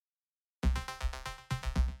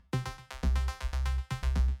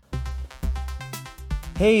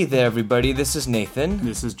Hey there, everybody. This is Nathan.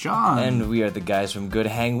 This is John. And we are the guys from Good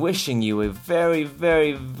Hang wishing you a very,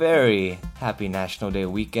 very, very happy National Day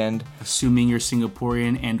weekend. Assuming you're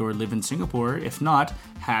Singaporean and or live in Singapore. If not,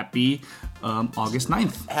 happy August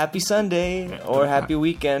 9th. Happy Sunday or happy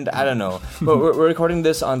weekend. I don't know. But we're recording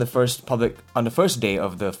this on the first day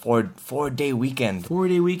of the four-day weekend.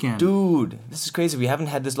 4-day weekend. Dude, this is crazy. We haven't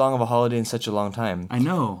had this long of a holiday in such a long time. I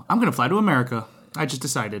know. I'm going to fly to America. I just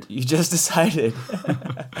decided. You just decided.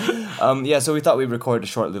 So we thought we'd record a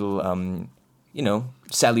short little,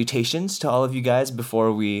 salutations to all of you guys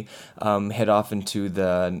before we head off into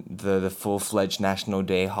the full-fledged National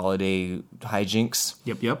Day holiday hijinks.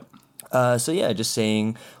 Yep. Just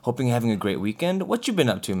saying, hoping you're having a great weekend. What you been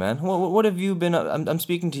up to, man? What have you been up? I'm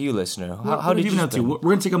speaking to you, listener. How did you been up to? We're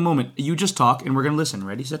going to take a moment. You just talk, and we're going to listen.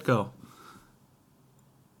 Ready, set, go.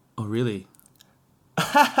 Oh, really?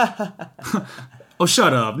 Oh,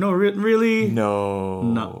 shut up. No, really? No.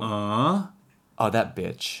 Nuh-uh. Oh, that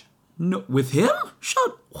bitch. No, with him?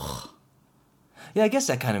 Shut. Yeah, I guess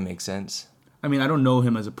that kind of makes sense. I mean, I don't know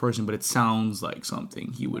him as a person, but it sounds like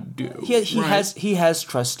something he would do. He has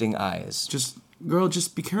trusting eyes. Just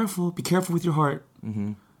be careful. Be careful with your heart.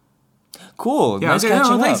 Mm-hmm. Cool. Yeah, nice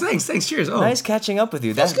catching up. Thanks. Cheers. Oh. Nice catching up with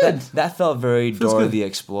you. That felt very Dora the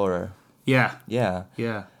Explorer. Yeah.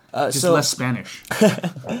 Just less Spanish.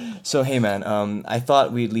 So, hey, man, I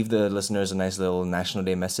thought we'd leave the listeners a nice little National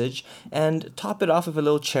Day message and top it off with a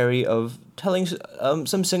little cherry of telling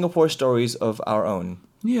some Singapore stories of our own.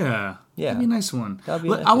 Yeah. That'd be a nice one.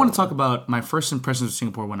 I want to talk about my first impressions of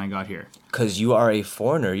Singapore when I got here. Because you are a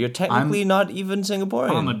foreigner. You're technically not even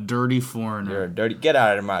Singaporean. I'm a dirty foreigner. You're a dirty... Get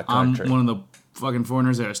out of my country. I'm one of the fucking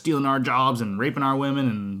foreigners that are stealing our jobs and raping our women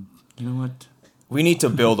and... You know what? We need to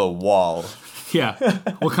build a wall. Yeah.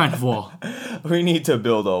 What kind of wall? We need to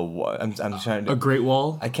build a wall. I'm trying to... A Great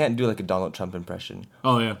Wall? I can't do like a Donald Trump impression.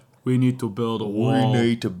 Oh, yeah. We need to build a wall. We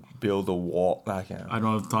need to build a wall. I can't. I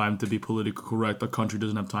don't have time to be politically correct. The country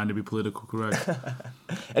doesn't have time to be politically correct.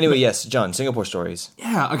 Anyway, yes, John, Singapore stories.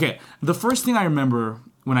 Yeah, okay. The first thing I remember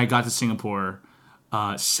when I got to Singapore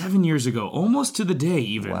 7 years ago, almost to the day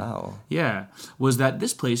even. Wow. Yeah, was that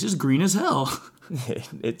this place is green as hell.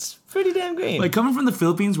 It's pretty damn green. Like, coming from the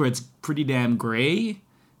Philippines where it's pretty damn gray,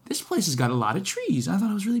 this place has got a lot of trees. I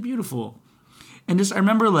thought it was really beautiful. And I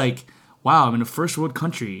remember, like, wow, I'm in a first world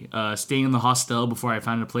country, staying in the hostel before I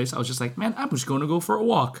found a place. I was just like, man, I'm just going to go for a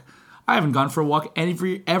walk. I haven't gone for a walk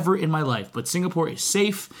ever in my life, but Singapore is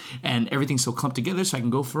safe, and everything's so clumped together, so I can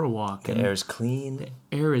go for a walk. The air is clean. The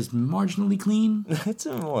air is marginally clean. It's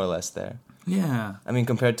more or less there. Yeah. I mean,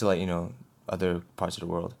 compared to, other parts of the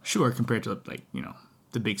world. Sure, compared to,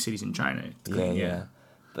 the big cities in China. Yeah.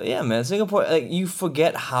 But yeah, man, Singapore, you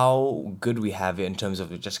forget how good we have it in terms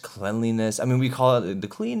of just cleanliness. I mean, we call it the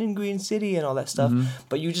clean and green city and all that stuff,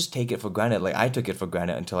 but you just take it for granted. Like, I took it for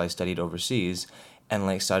granted until I studied overseas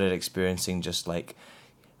and, started experiencing just,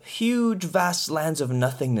 huge, vast lands of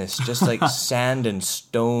nothingness, just, sand and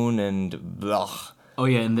stone and blah. Oh,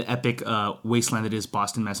 yeah, and the epic wasteland that is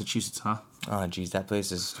Boston, Massachusetts, huh? Oh, geez, that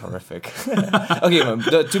place is horrific.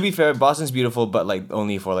 Okay, to be fair, Boston's beautiful, but,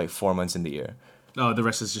 only for, 4 months in the year. Oh, the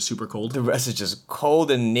rest is just super cold? The rest is just cold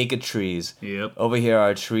and naked trees. Yep. Over here,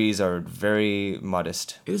 our trees are very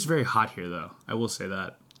modest. It is very hot here, though. I will say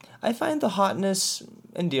that. I find the hotness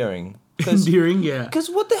endearing. Endearing, yeah. Because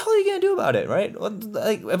what the hell are you going to do about it, right?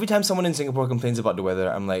 Every time someone in Singapore complains about the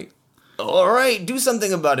weather, I'm like, all right, do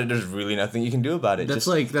something about it. There's really nothing you can do about it. That's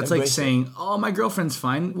like saying, oh, my girlfriend's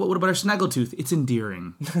fine. What about her snaggletooth? It's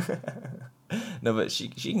endearing. No, but she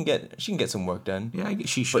can get some work done. Yeah,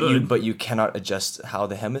 she should. But you cannot adjust how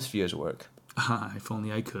the hemispheres work. If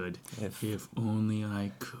only I could. If only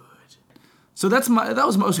I could. So that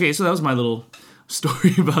was my little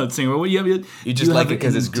story about Singapore. You just like it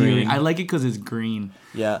because it's green. I like it because it's green.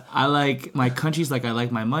 Yeah. I like my countries like I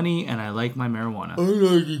like my money, and I like my marijuana. I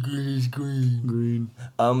like it because it's green.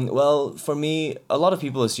 Well, for me, a lot of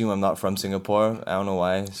people assume I'm not from Singapore. I don't know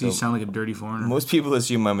why. So you sound like a dirty foreigner. Most people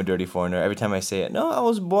assume I'm a dirty foreigner. Every time I say it, no, I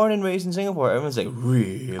was born and raised in Singapore. Everyone's like,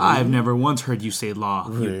 really? I've never once heard you say law,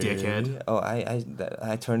 really? You dickhead. Oh,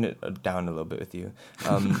 I turned it down a little bit with you.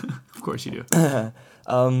 Of course you do.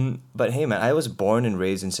 But hey, man, I was born and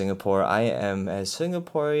raised in Singapore. I am as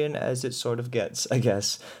Singaporean as it sort of gets, I guess.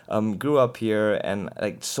 Grew up here and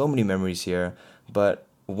so many memories here. But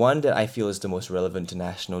one that I feel is the most relevant to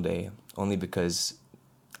National Day, only because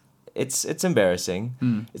it's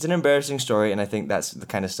embarrassing. It's an embarrassing story, and I think that's the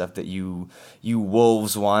kind of stuff that you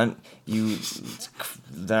wolves want. You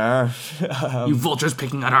vultures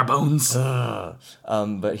picking at our bones.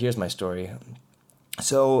 But here's my story.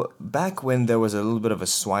 So back when there was a little bit of a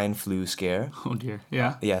swine flu scare, Oh dear.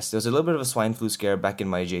 Yeah. yes, there was a little bit of a swine flu scare back in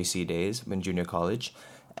my JC days, in junior college.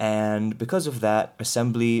 And because of that,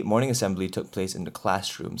 morning assembly took place in the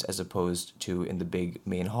classrooms as opposed to in the big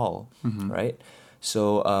main hall, right?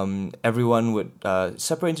 So everyone would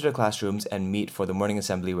separate into their classrooms and meet for the morning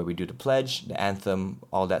assembly where we do the pledge, the anthem,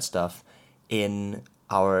 all that stuff in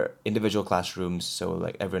our individual classrooms. So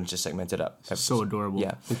like everyone's just segmented up. So adorable.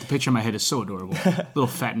 Yeah. Like the picture in my head is so adorable. Little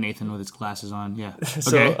fat Nathan with his glasses on. Yeah.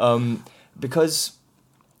 So Okay. because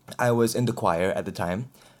I was in the choir at the time.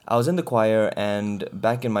 I was in the choir, and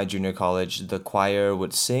back in my junior college, the choir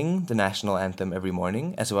would sing the national anthem every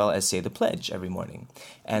morning, as well as say the pledge every morning.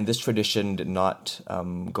 And this tradition did not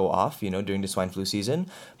go off, during the swine flu season.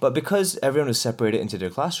 But because everyone was separated into their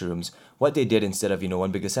classrooms, what they did instead of,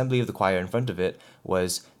 one big assembly of the choir in front of it,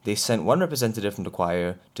 was they sent one representative from the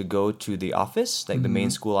choir to go to the office, like the main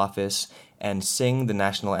school office, and sing the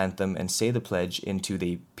national anthem and say the pledge into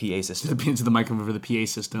the PA system. Into the microphone for the PA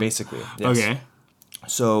system. Basically, yes. Okay.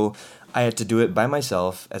 So I had to do it by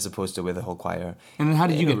myself as opposed to with a whole choir. And then how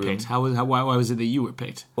did you in a get room. picked? Why was it that you were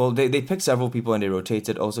picked? Well, they picked several people and they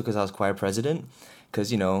rotated also because I was choir president.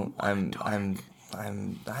 Because I'm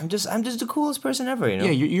just the coolest person ever. Yeah,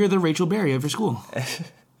 you're the Rachel Berry of your school.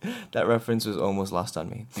 That reference was almost lost on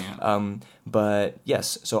me. Yeah. But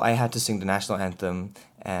yes, so I had to sing the national anthem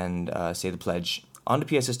and say the pledge on the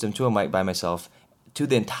PA system to a mic by myself. To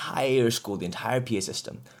the entire school, the entire PA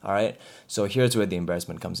system. All right? So here's where the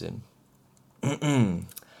embarrassment comes in. Well,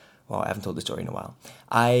 I haven't told the story in a while.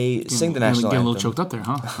 I sing the national Get a anthem. little choked up there,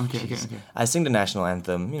 huh? Okay. I sing the national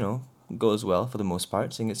anthem, goes well for the most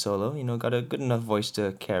part. Sing it solo, got a good enough voice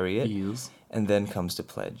to carry it. Yes. And then comes the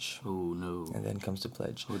pledge. Oh, no. And then comes the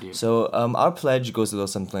pledge. Oh, dear. So our pledge goes a little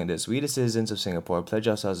something like this. We, the citizens of Singapore, pledge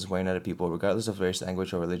ourselves as one united people, regardless of race,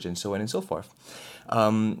 language, or religion, so on and so forth.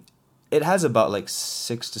 It has about like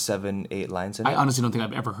 6 to 7, 8 lines in it. I honestly don't think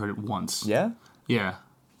I've ever heard it once. Yeah? Yeah.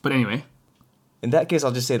 But anyway. In that case,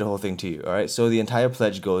 I'll just say the whole thing to you, all right? So the entire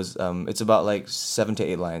pledge goes, it's about like 7 to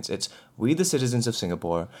 8 lines. It's, we, the citizens of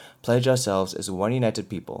Singapore, pledge ourselves as one united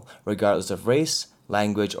people, regardless of race,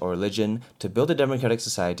 language, or religion, to build a democratic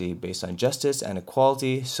society based on justice and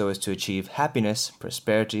equality so as to achieve happiness,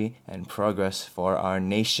 prosperity, and progress for our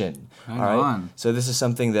nation. Right all right? on. So this is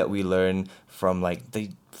something that we learn from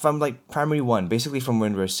primary one. Basically from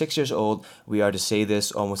when we're 6 years old, we are to say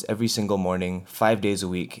this almost every single morning, 5 days a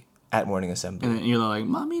week, at morning assembly. And then you're like,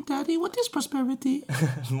 Mommy, Daddy, what is prosperity?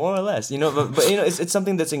 More or less, but it's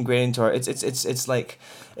something that's ingrained into our. It's like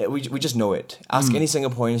we just know it. Ask any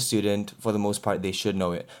Singaporean student, for the most part, they should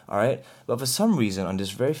know it. All right, but for some reason, on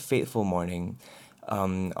this very fateful morning,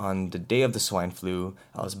 on the day of the swine flu,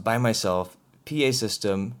 I was by myself, PA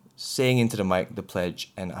system, saying into the mic the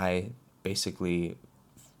pledge, and I basically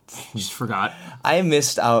You just forgot. I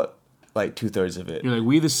missed out like 2/3 of it. You're like,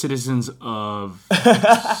 we the citizens of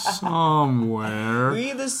somewhere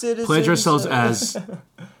We the citizens pledge ourselves as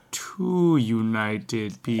two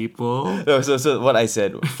united people. No, so what I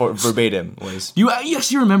said for verbatim was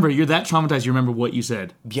Yes, you remember. You're that traumatized. You remember what you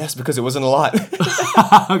said. yes, because it wasn't a lot.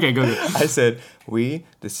 Okay, go. I said, we,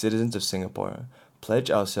 the citizens of Singapore,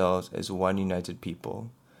 pledge ourselves as one united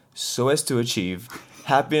people so as to achieve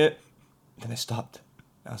happiness. Then I stopped.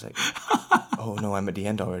 I was like, oh no, I'm at the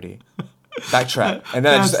end already. Backtrack. And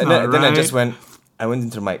then I went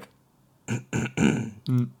into the mic.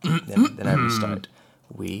 then I restart.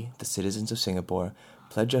 We, the citizens of Singapore,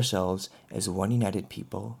 pledge ourselves as one united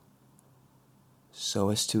people so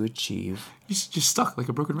as to achieve. Just stuck like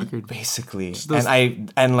a broken record. Basically. those-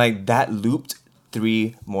 And like that looped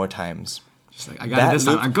 3 more times. Just like, I got it this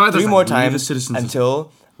time. I got it this 3 time. more We the times citizens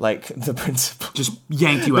until like the principal just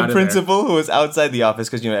yanked you the out of principal who was outside the office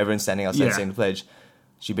because everyone's standing outside Yeah. saying the pledge.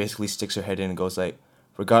 She basically sticks her head in and goes like,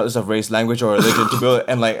 regardless of race, language, or religion, to build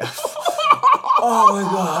and like, oh my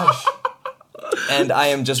gosh. And I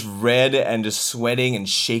am just red and just sweating and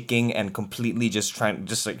shaking and completely just trying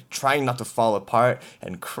not to fall apart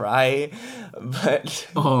and cry. But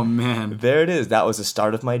there. Oh man. there it is. That was the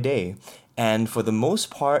start of my day. And for the most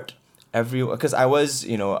part, everyone, because I was,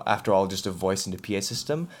 after all, just a voice in the PA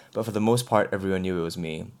system, but for the most part, everyone knew it was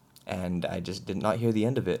me. And I just did not hear the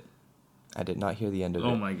end of it. I did not hear the end of it.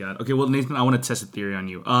 Oh my god. Okay, well, Nathan, I want to test a theory on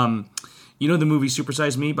you. You know the movie Super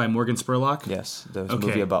Size Me by Morgan Spurlock? Yes, the Okay.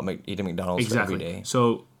 movie about eating McDonald's Exactly. every day.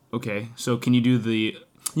 So can you do the?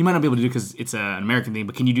 You might not be able to do it because it's an American thing,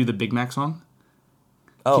 but can you do the Big Mac song?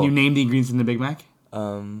 Oh, Can you name the ingredients in the Big Mac?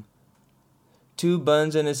 2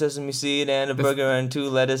 buns and a sesame seed and a burger and 2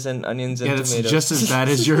 lettuce and onions and Yeah, that's tomatoes. just as bad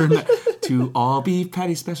as your to all beef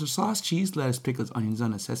patty, special sauce, cheese, lettuce, pickles, onions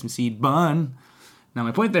on a sesame seed bun. Now,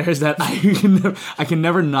 my point there is that I can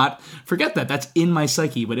never not forget that. That's in my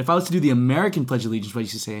psyche. But if I was to do the American Pledge of Allegiance, what I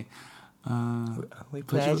used to say, we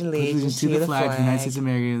pledge allegiance to the flag of the United States of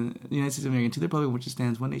America, to the republic which it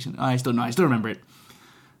stands, one nation. I still remember it.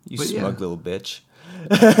 You smug little bitch.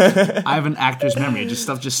 I have an actor's memory.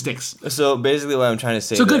 Stuff just sticks. So basically, what I'm trying to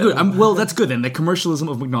say. So good. Well, that's good then. The commercialism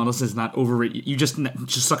of McDonald's is not overrated. You just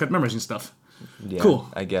suck at memorizing stuff. Yeah, cool.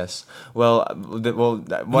 I guess. Well,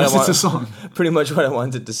 Unless it's a song. Pretty much what I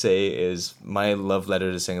wanted to say is my love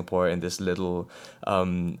letter to Singapore in this little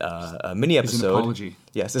mini episode. It's an apology.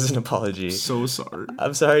 Yes, it's an apology. So sorry.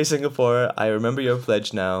 I'm sorry, Singapore. I remember your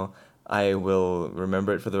pledge now. I will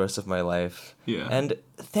remember it for the rest of my life. Yeah. And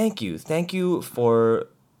thank you for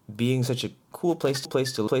being such a cool place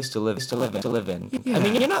to live in. Yeah. I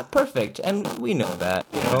mean, you're not perfect, and we know that.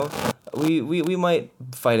 You know, we might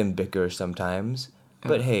fight and bicker sometimes,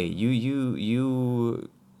 but hey, you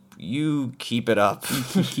keep it up.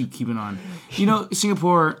 keep keeping on. You know,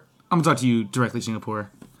 Singapore. I'm gonna talk to you directly,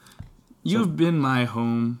 Singapore. You've been my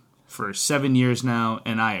home for 7 years now,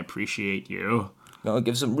 and I appreciate you. No,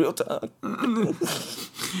 give some real talk.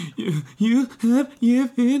 You have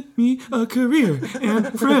given me a career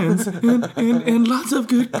and friends and lots of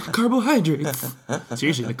good carbohydrates.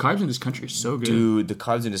 Seriously, the carbs in this country are so good. Dude, the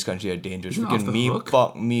carbs in this country are dangerous. You're off Freaking the mee hook.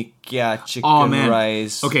 pok, mee kia, chicken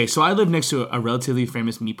rice. Okay, so I live next to a relatively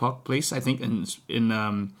famous mee pok place, I think,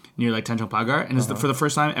 in near like Tanjong Pagar, and it's for the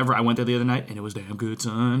first time ever I went there the other night, and it was damn good,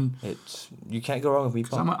 son. You can't go wrong with mee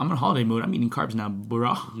pok. I'm on holiday mode. I'm eating carbs now,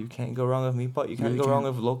 bro. You can't go wrong with mee pok. You can't Really go wrong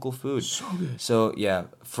can't. with local food. So good. So yeah,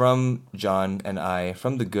 from John and I,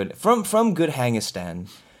 from good Hangistan,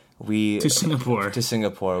 we To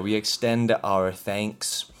Singapore. we extend our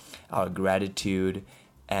thanks, our gratitude,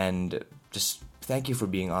 and just thank you for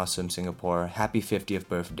being awesome, Singapore. Happy 50th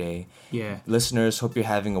birthday. Yeah. Listeners, hope you're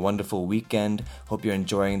having a wonderful weekend. Hope you're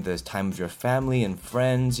enjoying the time with your family and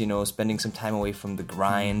friends, spending some time away from the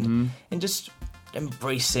grind and just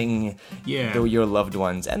embracing your loved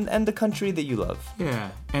ones and the country that you love. Yeah.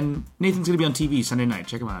 And Nathan's going to be on TV Sunday night.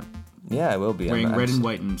 Check him out. Yeah, I will be. Wearing red and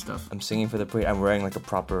white and stuff. I'm singing for the parade. I'm wearing like a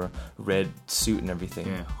proper red suit and everything.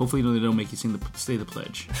 Yeah. Hopefully they don't make you say the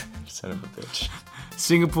pledge. Son of a bitch.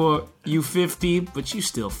 Singapore, you 50, but you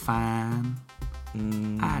still fine.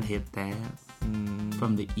 I'd hit that.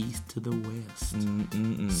 From the east to the west.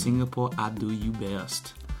 Singapore, I do you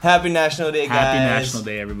best. Happy National Day, guys. Happy National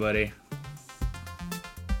Day, everybody.